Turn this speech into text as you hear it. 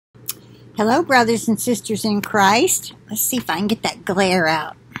Hello, brothers and sisters in Christ. Let's see if I can get that glare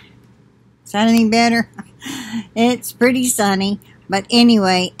out. Is that any better? It's pretty sunny, but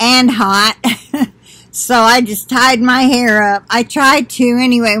anyway, and hot. So I just tied my hair up. I try to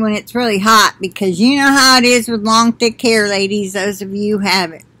anyway when it's really hot, because you know how it is with long, thick hair, ladies. Those of you who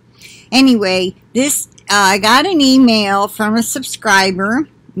have it. Anyway, I got an email from a subscriber.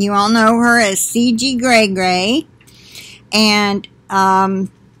 You all know her as CG Gray. And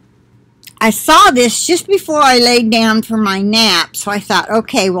I saw this just before I laid down for my nap, so I thought,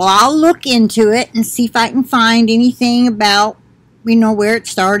 okay, well, I'll look into it and see if I can find anything about, you know, where it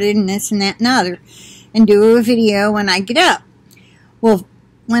started and this and that and other, and do a video when I get up. Well,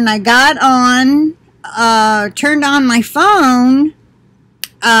 when I got on, turned on my phone,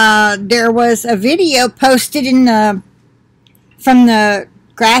 there was a video posted from the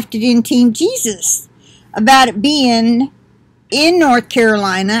Grafted In Team Jesus about it being in North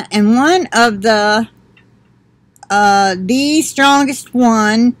Carolina, and one of the strongest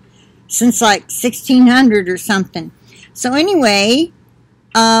one since like 1600 or something. So anyway,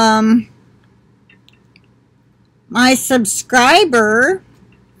 my subscriber,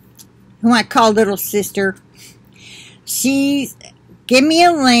 who I call Little Sister, she gave me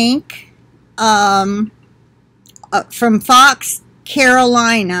a link from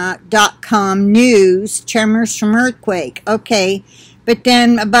FoxCarolina.com news, Tremors from earthquake. Okay, but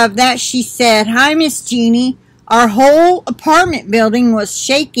then above that she said, "Hi, Miss Jeannie. Our whole apartment building was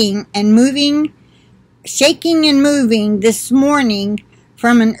shaking and moving this morning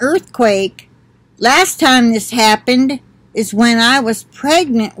from an earthquake. Last time this happened is when I was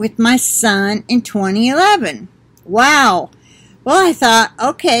pregnant with my son in 2011. Wow." Well, I thought,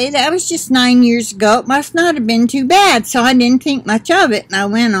 okay, that was just 9 years ago. It must not have been too bad, so I didn't think much of it. And I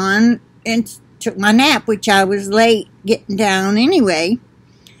went on and took my nap, which I was late getting down anyway.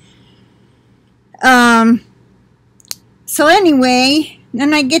 So anyway,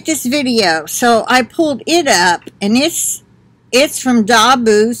 then I get this video. So I pulled it up, and it's from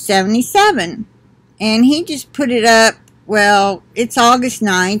Dabu77. And he just put it up, well, it's August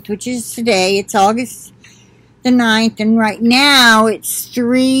 9th, which is today. It's August the 9th, and right now it's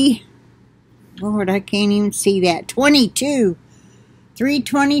Lord, I can't even see that, 3:22.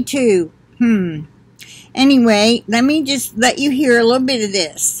 Anyway, let me just let you hear a little bit of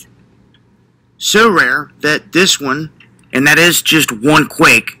this. So rare that this one, and that is just one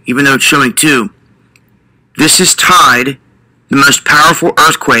quake, even though it's showing two, this is tied the most powerful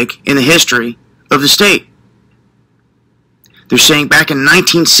earthquake in the history of the state. They're saying back in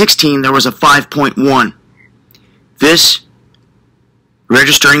 1916 there was a 5.1. This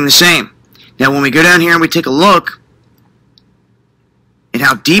registering the same. Now when we go down here and we take a look at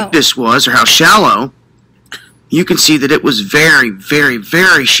how deep this was, or how shallow, you can see that it was very, very,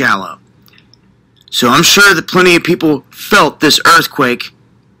 very shallow. So I'm sure that plenty of people felt this earthquake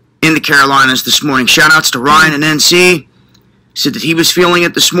in the Carolinas this morning. Shout outs to Ryan and NC. Said that he was feeling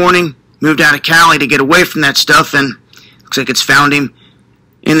it this morning. Moved out of Cali to get away from that stuff, and looks like it's found him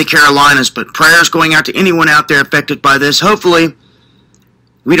in the Carolinas. But prayers going out to anyone out there affected by this. Hopefully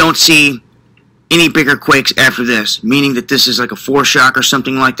we don't see any bigger quakes after this, meaning that this is like a foreshock or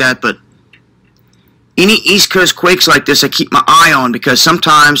something like that. But any East Coast quakes like this I keep my eye on, because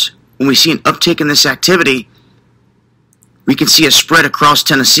sometimes when we see an uptick in this activity, we can see a spread across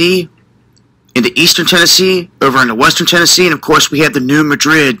Tennessee, into eastern Tennessee, over into western Tennessee, and of course we have the New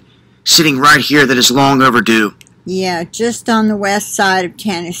Madrid sitting right here that is long overdue. Yeah, just on the west side of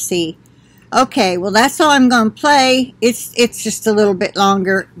Tennessee. Okay, well, that's all I'm going to play. It's just a little bit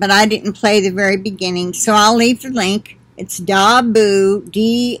longer, but I didn't play the very beginning, so I'll leave the link. It's Dabu,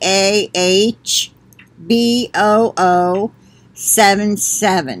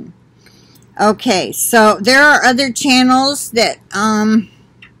 DAHBOO77. Okay, so there are other channels that, I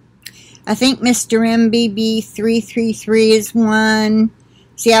think Mr. MBB333 is one.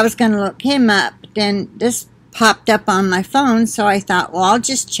 See, I was going to look him up, but then this popped up on my phone, so I thought, well, I'll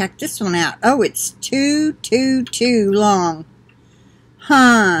just check this one out. Oh, it's 222 long.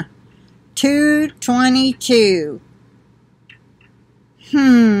 222.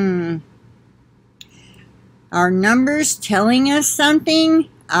 Are numbers telling us something?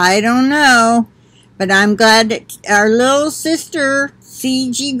 I don't know. But I'm glad that our little sister,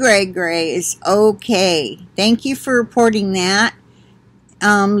 CG Gray, is okay. Thank you for reporting that,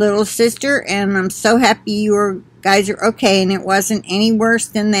 little sister, and I'm so happy you guys are okay and it wasn't any worse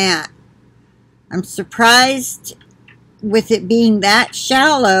than that. I'm surprised with it being that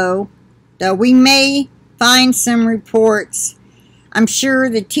shallow, though we may find some reports. I'm sure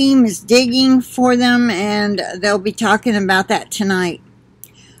the team is digging for them, and they'll be talking about that tonight.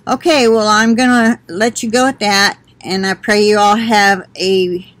 Okay, well, I'm going to let you go at that, and I pray you all have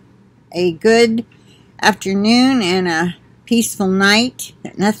a good afternoon and a peaceful night,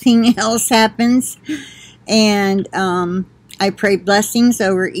 that nothing else happens, and I pray blessings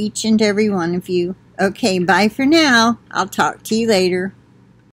over each and every one of you. Okay, bye for now. I'll talk to you later.